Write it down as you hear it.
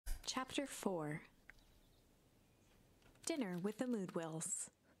Chapter 4. Dinner with the Moodwills.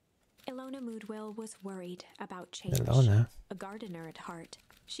 Ilona Moodwill was worried about change. Ilona. A gardener at heart,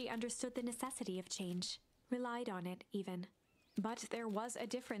 she understood the necessity of change, relied on it even. But there was a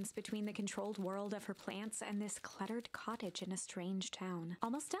difference between the controlled world of her plants and this cluttered cottage in a strange town.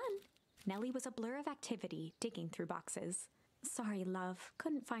 Almost done. Nellie was a blur of activity, digging through boxes. Sorry, love,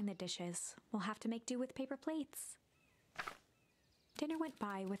 couldn't find the dishes. We'll have to make do with paper plates. Dinner went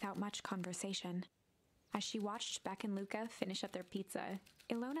by without much conversation. As she watched Beck and Luca finish up their pizza,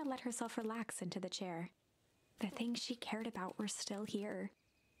 Ilona let herself relax into the chair. The things she cared about were still here.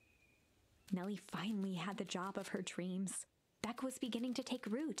 Nellie finally had the job of her dreams. Beck was beginning to take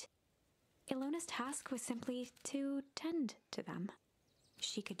root. Ilona's task was simply to tend to them.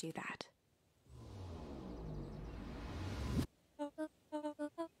 She could do that.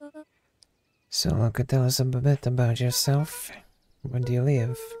 So, Luca, tell us a bit about yourself. Where do you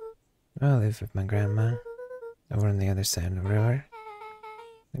live? I live with my grandma, over on the other side of the river.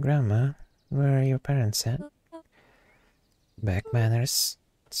 Grandma, where are your parents at? Back manners.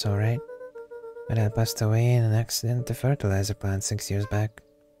 It's alright. My dad passed away in an accident to fertilizer plant 6 years back.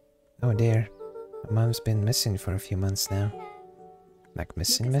 Oh dear. My mom's been missing for a few months now. Like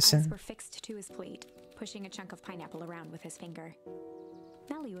missing? Lucas' eyes were fixed to his plate, pushing a chunk of pineapple around with his finger.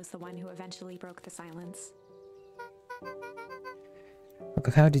 Nellie was the one who eventually broke the silence.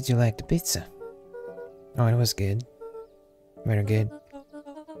 Look, how did you like the pizza? Oh, it was good. Very good.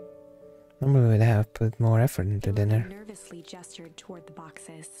 Normally we'd have put more effort into dinner. Nervously gestured toward the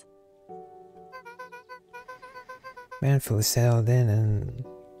boxes. Man fully settled in, and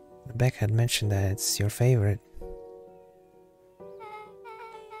Beck had mentioned that it's your favorite.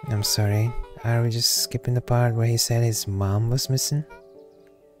 I'm sorry, are we just skipping the part where he said his mom was missing?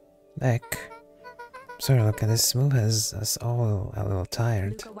 Beck. Sorry, look, this move has us all a little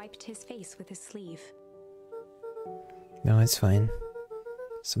tired. Luca wiped his face with his sleeve. No, it's fine.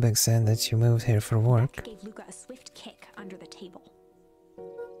 So Beck said that you moved here for work. Beck gave Luca a swift kick under the table.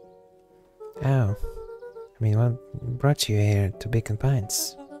 Ow. I mean, what brought you here to Beacon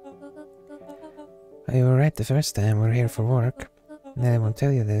Pines? Oh, you were right the first time, we're here for work. Nellie won't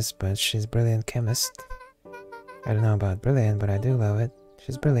tell you this, but she's a brilliant chemist. I don't know about brilliant, but I do love it.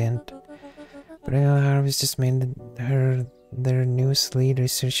 She's brilliant. But Harvey's just made their newest lead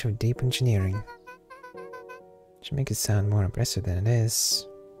research of deep engineering. Should make it sound more impressive than it is.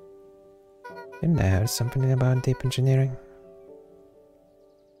 Didn't I heard something about deep engineering?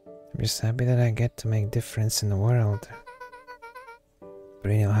 I'm just happy that I get to make a difference in the world.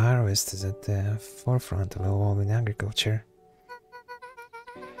 Perennial harvest is at the forefront of evolving agriculture.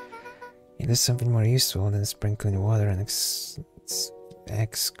 It is something more useful than sprinkling water and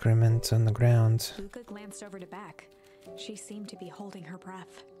excrement on the ground. Luca glanced over to Beck. She seemed to be holding her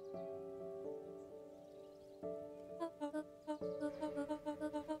breath.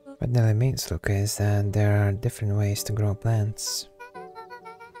 What Nellie means, Luca, is that there are different ways to grow plants.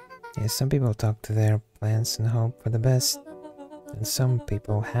 Yes, some people talk to their plants and hope for the best, and some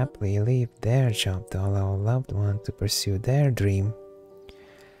people happily leave their job to allow a loved one to pursue their dream.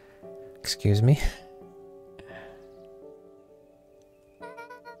 Excuse me?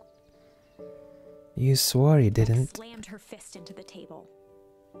 You swore you didn't. Slammed her fist into the table.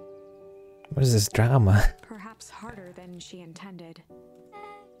 What is this drama? Perhaps harder than she intended.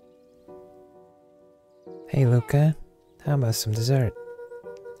 Hey Luca, how about some dessert?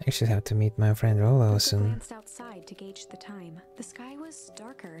 I actually have to meet my friend Rolo soon. He glanced outside to gauge the time. The sky was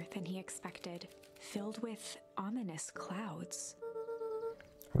darker than he expected, filled with ominous clouds.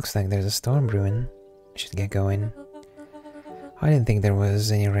 Looks like there's a storm brewing. I should get going. I didn't think there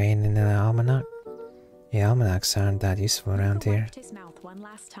was any rain in the almanac. Yeah, almanacs aren't that useful around here. He wiped his mouth one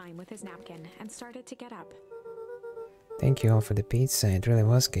last time with his napkin and started to get up. Thank you all for the pizza, it really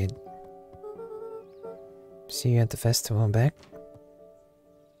was good. See you at the festival, Beck.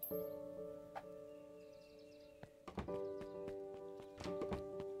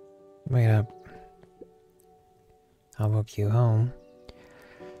 Wait up. I'll walk you home.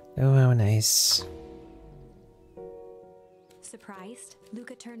 Oh, how nice. Surprised,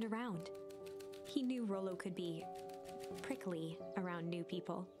 Luca turned around. He knew Rollo could be prickly around new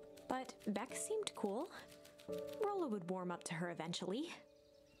people, but Beck seemed cool. Rollo would warm up to her eventually.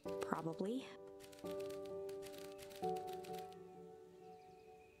 Probably.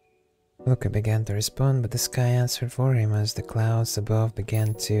 Luca began to respond, but the sky answered for him as the clouds above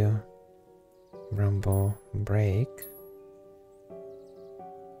began to rumble, break.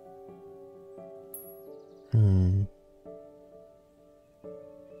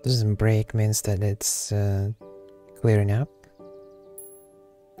 Doesn't break means that it's clearing up?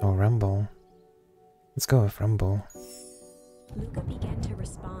 Or Oh, rumble. Let's go with rumble. Luca began to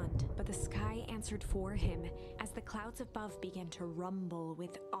respond, but the sky answered for him as the clouds above began to rumble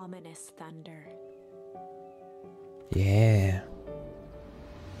with ominous thunder. Yeah.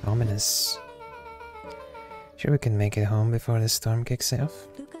 Ominous. Sure we can make it home before the storm kicks off?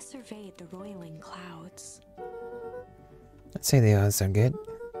 Luca surveyed the roiling clouds. I'd say the odds are good.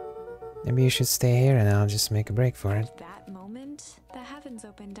 Maybe you should stay here and I'll just make a break for it. At that moment, the heavens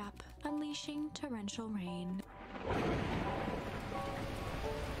opened up, unleashing torrential rain.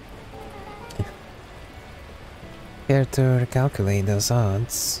 Care to recalculate those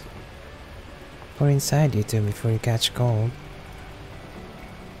odds? Pour inside you two before you catch cold.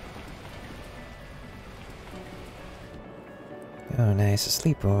 Oh, nice, a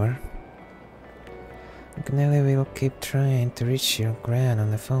sleepover. Nelly will keep trying to reach your gran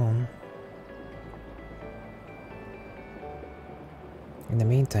on the phone. In the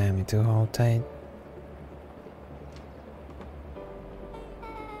meantime, you two hold tight.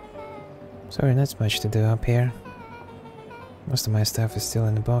 Sorry, not much to do up here. Most of my stuff is still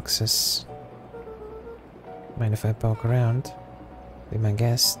in the boxes. Mind if I poke around? Be my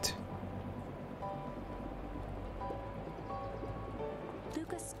guest.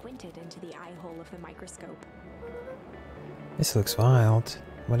 Luca squinted into the eye hole of the microscope. This looks wild.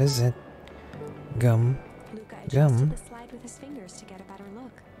 What is it? Gum. Luca Gum? adjusted the slide with his fingers to get a better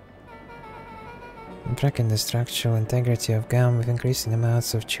look. I'm tracking the structural integrity of gum with increasing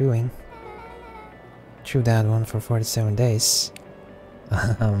amounts of chewing. Chew that one for 47 days.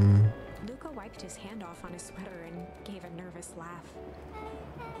 Luca wiped his hand off on his sweater and gave a nervous laugh.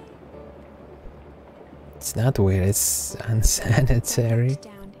 It's not weird, it's unsanitary. Bent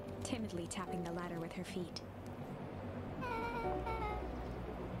down, timidly tapping the ladder with her feet.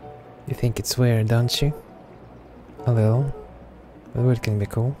 You think it's weird, don't you? A little. But weird can be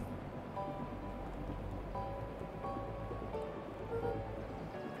cool.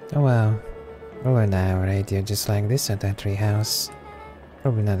 Oh wow. Roll and I have a radio just like this at that tree house.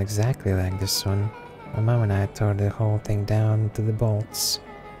 Probably not exactly like this one. My mom and I tore the whole thing down to the bolts.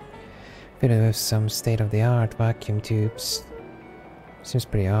 Fitted with some state-of-the-art vacuum tubes. Seems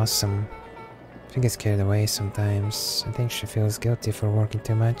pretty awesome. She gets carried away sometimes. I think she feels guilty for working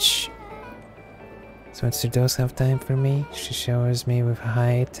too much. So when she does have time for me, she showers me with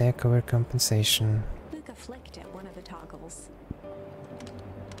high-tech overcompensation. Luca flicked at one of the toggles.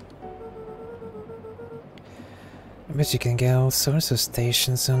 I bet you can get all sorts of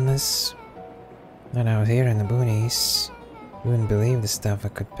stations on this. Not out here in the boonies. You wouldn't believe the stuff I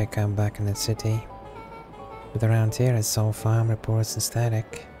could pick up back in the city. But around here it's all farm reports and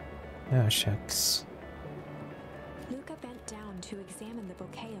static. Oh shucks. Luca bent down to examine the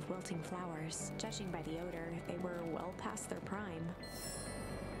bouquet of wilting flowers. Judging by the odor, they were well past their prime.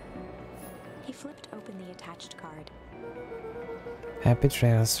 He flipped open the attached card. Happy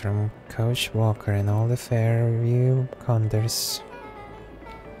trails from Coach Walker and all the Fairview Condors.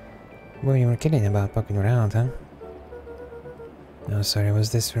 Well, you were kidding about poking around, huh? Oh, sorry,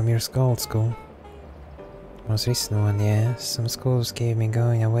 was this from your old school? Most recent one, yeah. Some schools gave me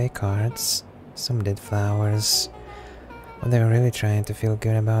going away cards. Some did flowers. When they were really trying to feel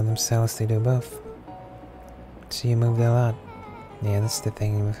good about themselves, they do both. So you moved a lot. Yeah, that's the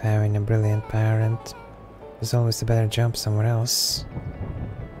thing with having a brilliant parent. There's always a better jump somewhere else.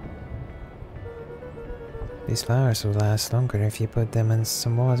 These flowers will last longer if you put them in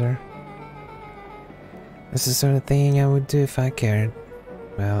some water. That's the sort of thing I would do if I cared.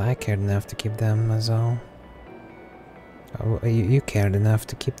 Well, I cared enough to keep them as all. Oh, you cared enough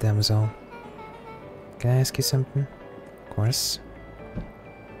to keep them as all. Can I ask you something? Of course.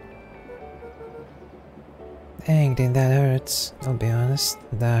 Dang, didn't that hurt? I'll be honest,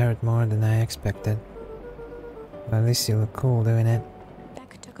 that hurt more than I expected. Well, at least you look cool doing it.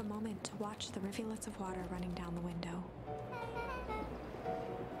 Beck took a moment to watch the rivulets of water running down the window.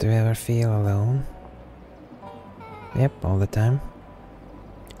 Do you ever feel alone? Yep, all the time.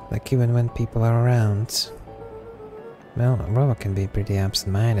 Like even when people are around. Well, Rova can be pretty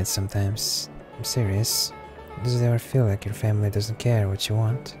absent-minded sometimes. I'm serious. Does it ever feel like your family doesn't care what you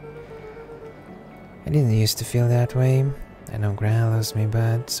want? I didn't used to feel that way. I know Gran loves me,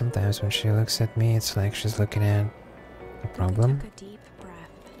 but sometimes when she looks at me, it's like she's looking at a problem. Luca took a deep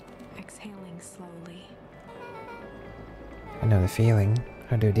breath, exhaling slowly. I know the feeling.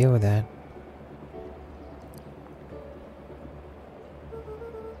 How do you deal with that?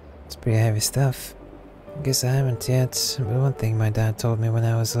 It's pretty heavy stuff. I guess I haven't yet, but one thing my dad told me when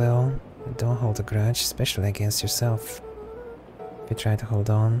I was little, don't hold a grudge, especially against yourself. If you try to hold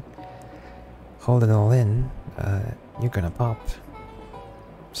on, hold it all in, you're gonna pop.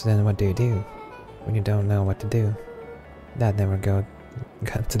 So then what do you do when you don't know what to do? That never got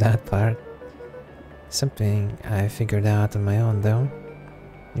to that part. Something I figured out on my own though.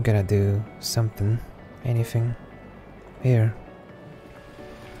 You gotta do something. Anything. Here.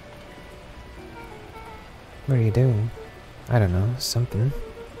 What are you doing? I don't know, something.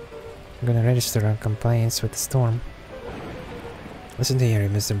 I'm gonna register our complaints with the storm. Listen to here,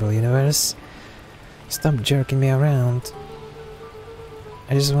 miserable universe. Stop jerking me around.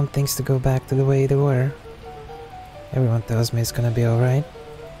 I just want things to go back to the way they were. Everyone tells me it's gonna be alright.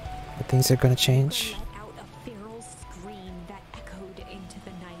 But things are gonna change.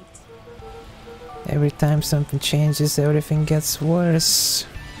 Every time something changes, everything gets worse.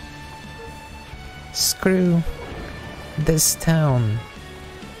 Screw this town.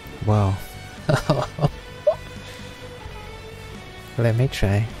 Wow. Let me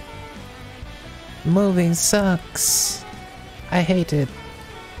try. Moving sucks. I hate it.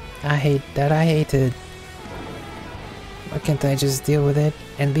 I hate that I hate it. Why can't I just deal with it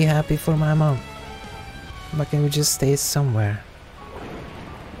and be happy for my mom? Why can't we just stay somewhere?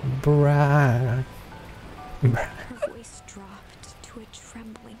 Bruh. Her voice dropped to a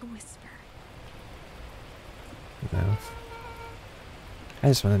trembling whisper. No. I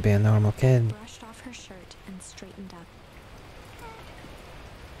just want to be a normal kid. Brushed off her shirt and straightened up.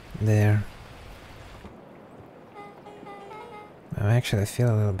 There. I actually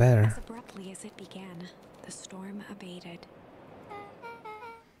feel a little better. As abruptly as it began, the storm abated.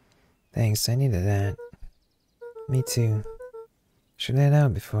 Thanks, I needed that. Me too. Should head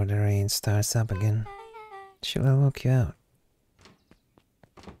out before the rain starts up again. She'll walk you out.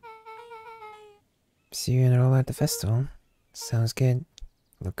 See you in a roll at the festival. Sounds good.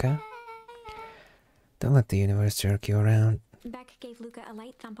 Luca? Don't let the universe jerk you around. Beck gave Luca a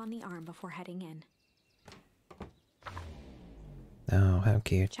light thump on the arm before heading in. Oh, how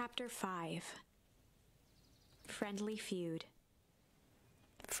cute. Chapter 5. Friendly Feud.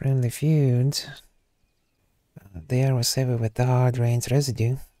 Friendly feud. The air was heavy with the hard rain's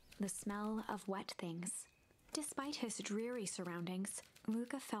residue. The smell of wet things. Despite his dreary surroundings,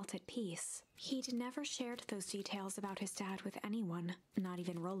 Luca felt at peace. He'd never shared those details about his dad with anyone, not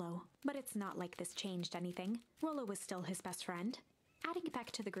even Rollo. But it's not like this changed anything. Rollo was still his best friend. Adding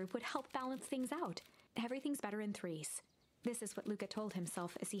Beck to the group would help balance things out. Everything's better in threes. This is what Luca told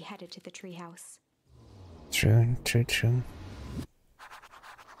himself as he headed to the treehouse. True, true, true.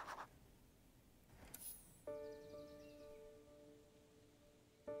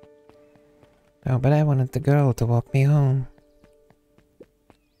 Oh, but I wanted the girl to walk me home.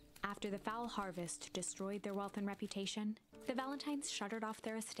 After the foul harvest destroyed their wealth and reputation, the Valentines shuttered off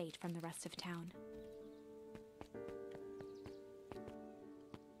their estate from the rest of town.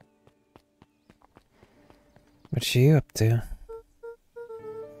 What's you up to?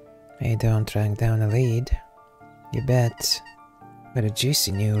 Hey, don't track down a lead. You bet. But a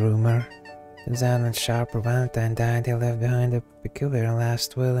juicy new rumor. Turns out when Sharper Valentine died, he left behind a peculiar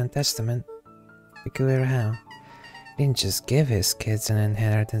last will and testament. Peculiar how? He didn't just give his kids an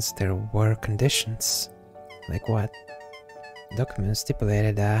inheritance, there were conditions. Like what? Documents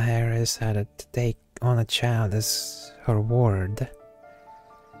stipulated that Harris had to take on a child as her ward.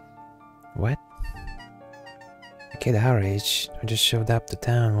 What? A kid our age who just showed up to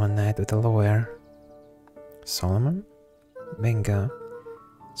town one night with a lawyer. Solomon? Bingo.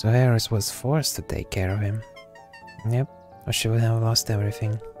 So Harris was forced to take care of him. Yep, or she would have lost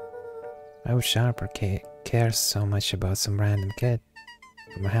everything. Why would Sharper care so much about some random kid?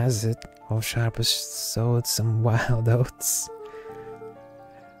 Rumor has it, old Sharper sowed some wild oats.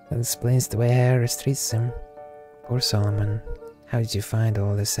 That explains the way Harris treats him. Poor Solomon. How did you find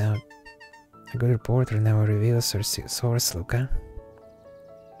all this out? A good reporter never reveals her source, Luca.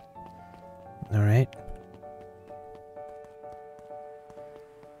 Alright.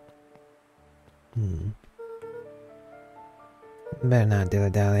 Better not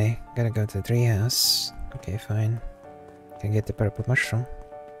dilly-dally. Gotta go to the treehouse. Okay, fine. Can get the purple mushroom.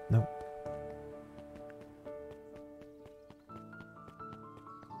 Nope.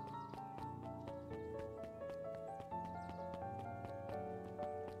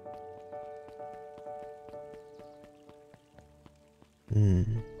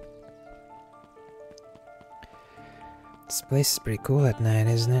 This place is pretty cool at night,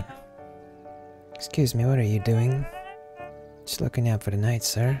 isn't it? Excuse me, what are you doing? Just looking out for the night,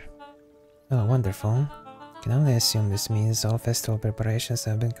 sir. Oh, wonderful. Can only assume this means all festival preparations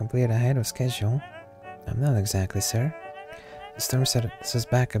have been completed ahead of schedule. Not exactly, sir. The storm set us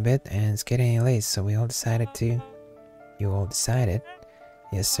back a bit and it's getting late, so we all decided to... You all decided?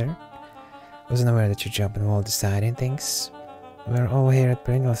 Yes, sir. Wasn't aware that your job involved deciding things. We're all here at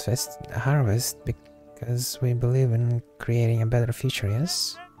Perennial Fest Harvest because we believe in creating a better future,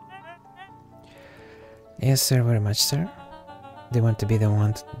 yes? Yes, sir, very much, sir. They want to be the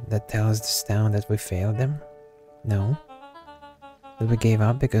one that tells this town that we failed them? No. That we gave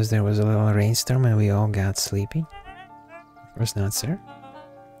up because there was a little rainstorm and we all got sleepy? Of course not, sir.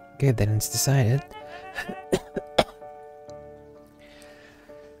 Good, then it's decided.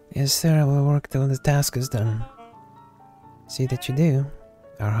 Yes, sir, I will work till the task is done. See that you do.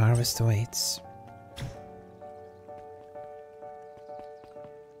 Our harvest awaits.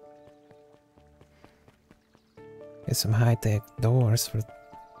 Get some high-tech doors for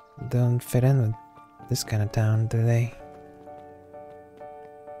don't fit in with this kind of town, do they?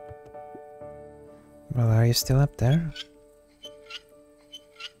 Well, are you still up there?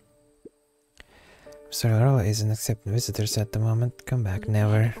 Sir Earl isn't accepting visitors at the moment. Come back,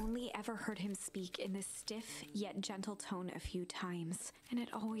 never. I only ever heard him speak in this stiff yet gentle tone a few times, and it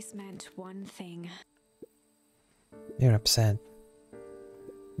always meant one thing. You're upset.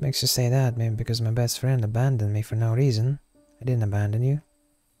 Makes you say that, maybe because my best friend abandoned me for no reason. I didn't abandon you.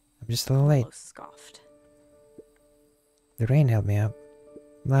 I'm just a little late. Scoffed. The rain held me up.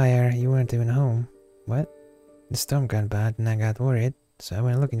 Liar, you weren't even home. What? The storm got bad and I got worried, so I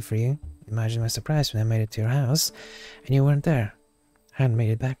went looking for you. Imagine my surprise when I made it to your house and you weren't there. I hadn't made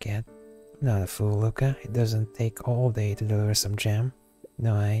it back yet. I'm not a fool, Luca. It doesn't take all day to deliver some jam.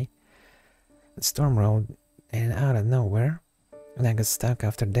 No, the storm rolled in out of nowhere, and I got stuck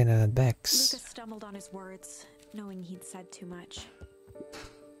after dinner at Beck's. Lucas stumbled on his words, knowing he'd said too much.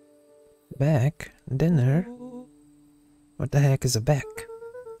 Beck? Dinner? What the heck is a Beck?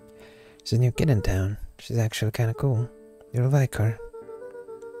 She's a new kid in town. She's actually kinda cool. You'll like her.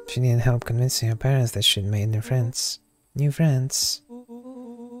 She needed help convincing her parents that she'd made new friends. New friends?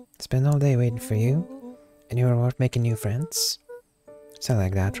 Spent all day waiting for you, and you were worth making new friends? Sound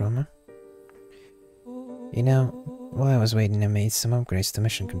like that, Roma. You know, while I was waiting I made some upgrades to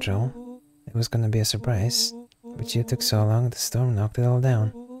mission control. It was gonna be a surprise, but you took so long the storm knocked it all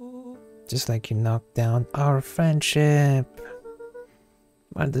down. Just like you knocked down our friendship.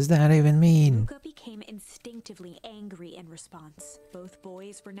 What does that even mean? Luca became instinctively angry in response. Both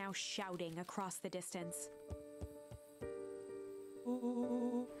boys were now shouting across the distance.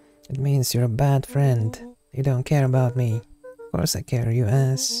 It means you're a bad friend. You don't care about me. Of course I care, you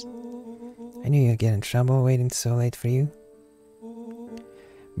ass. I knew you'd get in trouble waiting so late for you.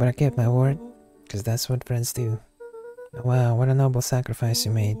 But I kept my word, because that's what friends do. Wow, what a noble sacrifice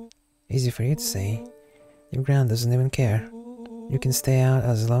you made. Easy for you to say. Your ground doesn't even care. You can stay out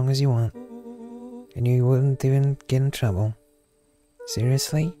as long as you want. And you wouldn't even get in trouble.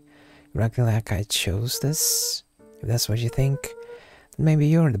 Seriously? You're acting like I chose this? If that's what you think, then maybe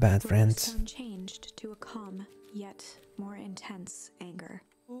you're the bad friend. Luca's tone changed to a calm, yet more intense anger.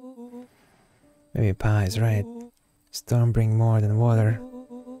 Maybe Pa is right. Storm bring more than water.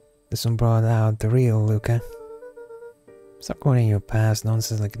 This one brought out the real Luca. Stop quoting your past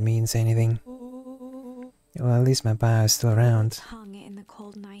nonsense like it means anything. Well, at least my Pa is still around. Hung in the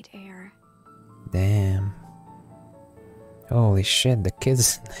cold night air. Damn. Holy shit, the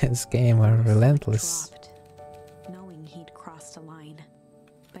kids in this game are relentless. Dropped, knowing he'd crossed a line,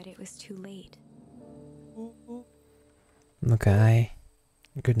 but it was too late. Okay.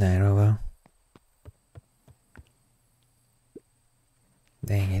 Good night, Rolo.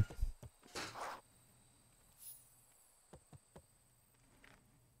 Dang it.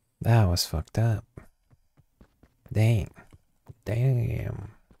 That was fucked up. Dang.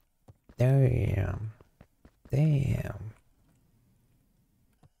 Damn. Damn. Damn.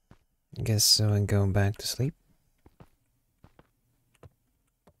 I guess so and go back to sleep.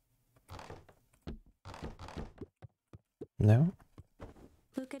 No?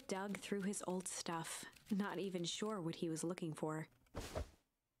 Luca dug through his old stuff, not even sure what he was looking for.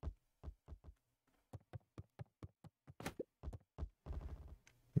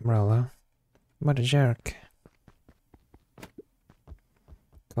 Rolo. What a jerk.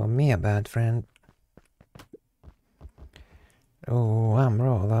 Call me a bad friend. Oh, I'm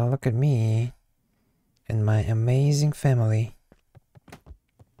Rolo. Look at me. And my amazing family.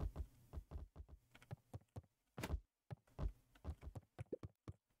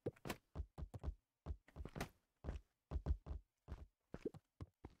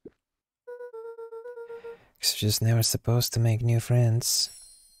 You're just never supposed to make new friends.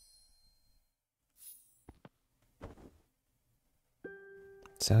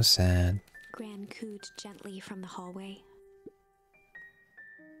 So sad. Gran cooed gently from the hallway.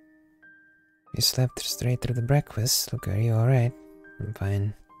 You slept straight through the breakfast. Look, are you alright? I'm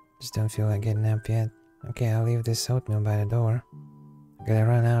fine. Just don't feel like getting up yet. Okay, I'll leave this oatmeal by the door. Gotta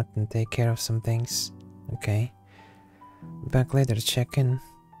run out and take care of some things. Okay. Back later to check in.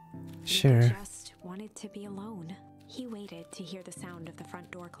 Sure. Luca just wanted to be alone. He waited to hear the sound of the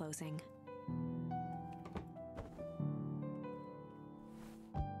front door closing.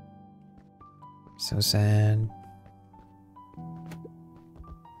 So sad.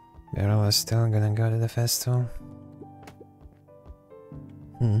 Beryl still gonna go to the festival.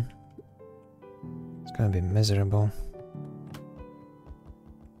 It's gonna be miserable.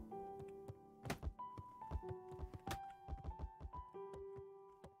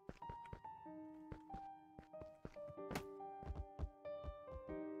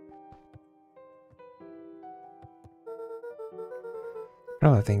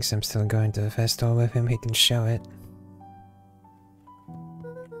 Probably thinks I'm still going to the festival with him, he can show it.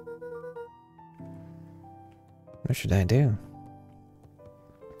 What should I do?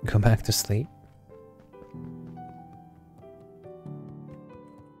 Go back to sleep?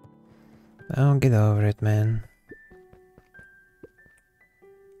 Oh, get over it, man.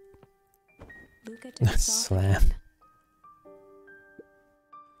 Luca did Slam.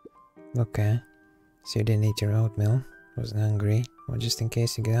 Okay. So you didn't eat your oatmeal? Wasn't hungry? Well, just in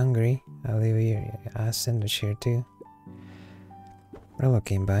case you get hungry, I'll leave you your sandwich here too. Rollo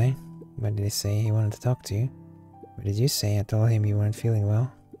came by. What did he say? He wanted to talk to you. What did you say? I told him you weren't feeling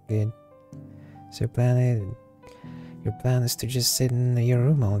well. Good. So your plan is to just sit in your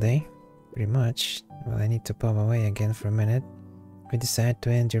room all day? Pretty much. Well, I need to pop away again for a minute. We decide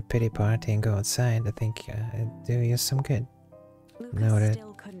to end your pity party and go outside. I think it'd do you some good. Luca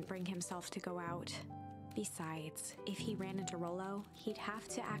still couldn't bring himself to go out. Besides, if he ran into Rollo, he'd have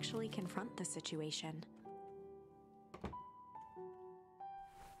to actually confront the situation.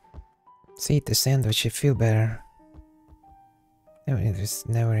 So eat the sandwich, you feel better. There's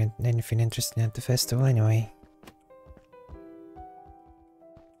never anything interesting at the festival anyway.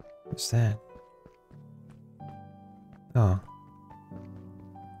 What's that? Oh.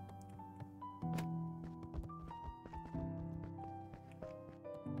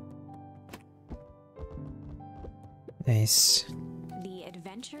 Nice. The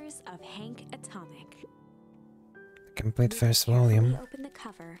Adventures of Hank Atomic. Complete first volume. He opened the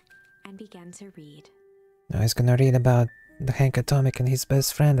cover and began to read. Now he's gonna read about the Hank Atomic and his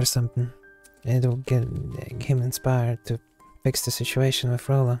best friend or something. And it'll get him inspired to fix the situation with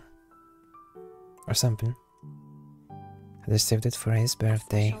Rollo. Or something. I received it for his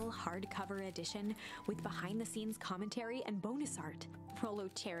birthday. A special hardcover edition with behind-the-scenes commentary and bonus art. Rollo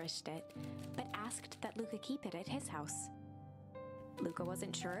cherished it, but asked that Luca keep it at his house. Luca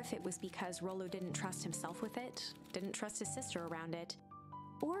wasn't sure if it was because Rollo didn't trust himself with it, didn't trust his sister around it,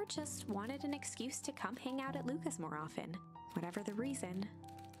 or just wanted an excuse to come hang out at Luca's more often. Whatever the reason,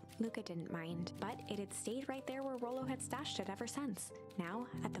 Luca didn't mind, but it had stayed right there where Rollo had stashed it ever since. Now,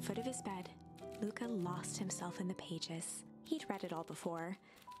 at the foot of his bed, Luca lost himself in the pages. He'd read it all before,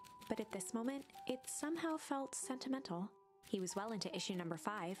 but at this moment, it somehow felt sentimental. He was well into issue number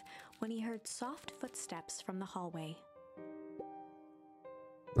 5 when he heard soft footsteps from the hallway.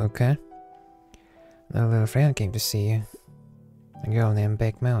 Okay. A little friend came to see you. A girl named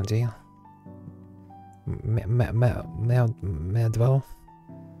Beck Melody. Medwell?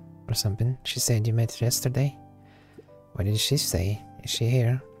 Or something. She said you met her yesterday. What did she say? Is she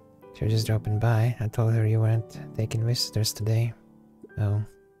here? She was just dropping by. I told her you weren't taking visitors today. Oh.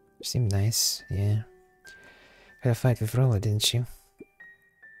 Seemed nice, yeah. Had a fight with Rollo, didn't you?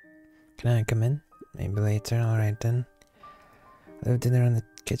 Can I come in? Maybe later, alright then. Leave dinner on the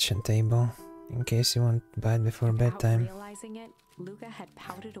kitchen table, in case you want to bite before bedtime. Without realizing it, Luca had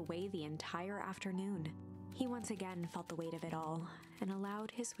pouted away the entire afternoon. He once again felt the weight of it all, and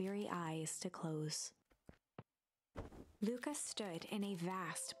allowed his weary eyes to close. Luca stood in a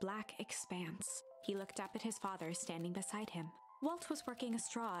vast black expanse. He looked up at his father standing beside him. Walt was working a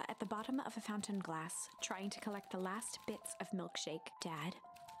straw at the bottom of a fountain glass, trying to collect the last bits of milkshake. Dad?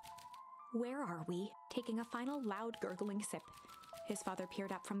 Where are we? Taking a final loud gurgling sip. His father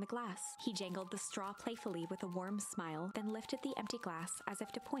peered up from the glass. He jangled the straw playfully with a warm smile, then lifted the empty glass as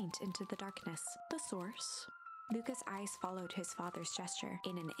if to point into the darkness. The source? Luca's eyes followed his father's gesture.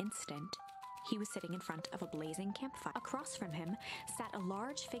 In an instant, he was sitting in front of a blazing campfire. Across from him sat a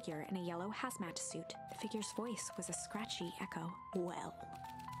large figure in a yellow hazmat suit. The figure's voice was a scratchy echo. Well,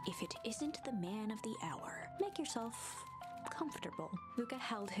 if it isn't the man of the hour, make yourself comfortable. Luca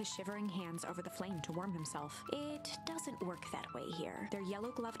held his shivering hands over the flame to warm himself. It doesn't work that way here. Their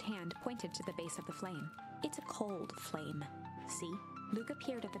yellow-gloved hand pointed to the base of the flame. It's a cold flame. See? Luca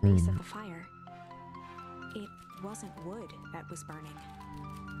peered at the base of the fire. It wasn't wood that was burning.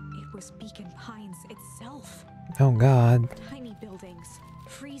 It was Beacon Pines itself. Oh god. Tiny buildings,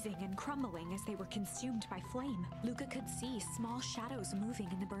 freezing and crumbling as they were consumed by flame. Luca could see small shadows moving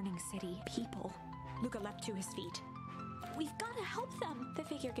in the burning city. People. Luca leapt to his feet. We've got to help them. The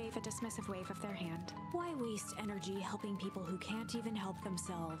figure gave a dismissive wave of their hand. Why waste energy helping people who can't even help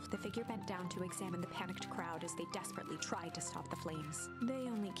themselves? The figure bent down to examine the panicked crowd as they desperately tried to stop the flames. They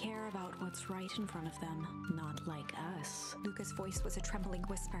only care about what's right in front of them, not like us. Luca's voice was a trembling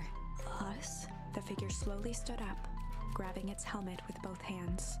whisper. Us? The figure slowly stood up, grabbing its helmet with both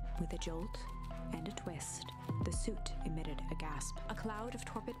hands. With a jolt and a twist, the suit emitted a gasp. A cloud of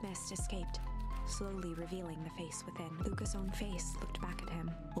torpid mist escaped, slowly revealing the face within. Luca's own face looked back at him,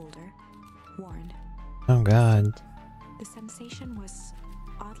 older, worn. Oh god. The sensation was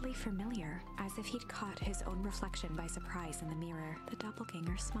oddly familiar, as if he'd caught his own reflection by surprise in the mirror. The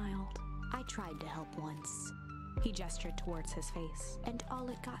doppelganger smiled. I tried to help once. He gestured towards his face, and all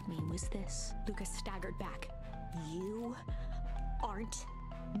it got me was this. Luca staggered back. You aren't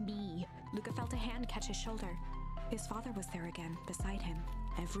me. Luca felt a hand catch his shoulder. His father was there again, beside him.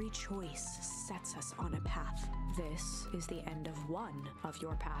 Every choice sets us on a path. This is the end of one of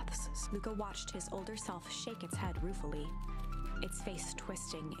your paths. Luca watched his older self shake its head ruefully, its face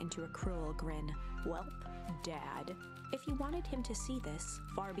twisting into a cruel grin. Welp, Dad. If you wanted him to see this,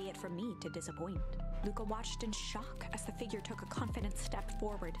 far be it from me to disappoint. Luca watched in shock as the figure took a confident step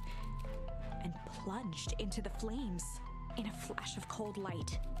forward and plunged into the flames. In a flash of cold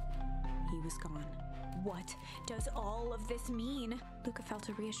light, he was gone. What does all of this mean? Luca felt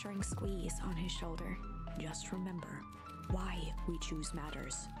a reassuring squeeze on his shoulder. Just remember, why we choose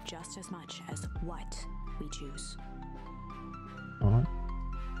matters just as much as what we choose. What?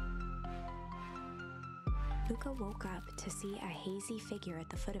 Luca woke up to see a hazy figure at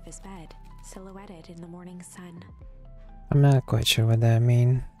the foot of his bed, silhouetted in the morning sun. I'm not quite sure what that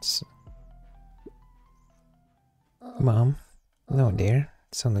means. Mom? No, dear.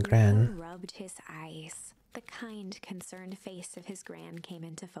 It's on the gran. Luca rubbed his eyes. The kind, concerned face of his gran came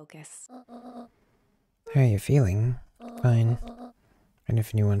into focus. How are you feeling? Fine.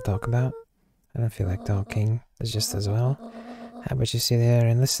 Anything you want to talk about? I don't feel like talking. It's just as well. How about you sit there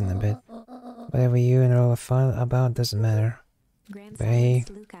and listen a bit? Whatever you and all fun about doesn't matter. Gran Bye. silenced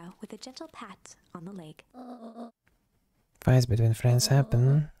Luca with a gentle pat on the leg. Fights between friends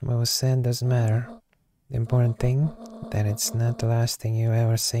happen. What was said doesn't matter. The important thing, that it's not the last thing you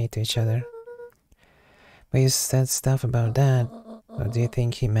ever say to each other. But you said stuff about that. Well, do you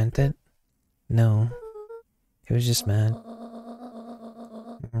think he meant it? No. He was just mad.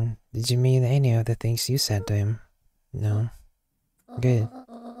 Did you mean any of the things you said to him? No. Good.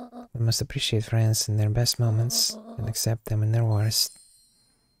 We must appreciate friends in their best moments and accept them in their worst.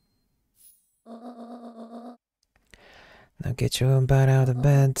 Now get your butt out of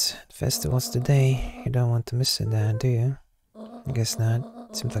bed. The festival's today. You don't want to miss it, do you? I guess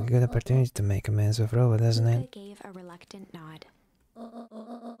not. Seems like a good opportunity to make amends with Robo, doesn't Luca it? gave a reluctant nod.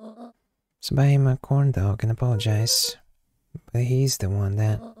 So buy him a corn dog and apologize. But he's the one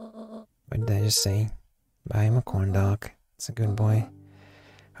that... What did I just say? Buy him a corn dog. It's a good boy.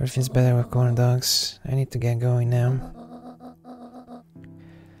 Everything's better with corn dogs. I need to get going now.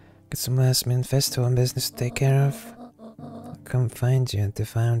 Got some last minute festival business to take care of. I'll come find you at the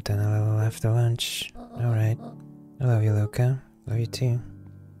fountain a little after lunch. Alright. I love you, Luca. Love you too.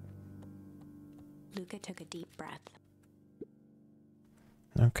 Luca took a deep breath.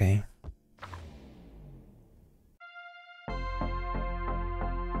 Okay.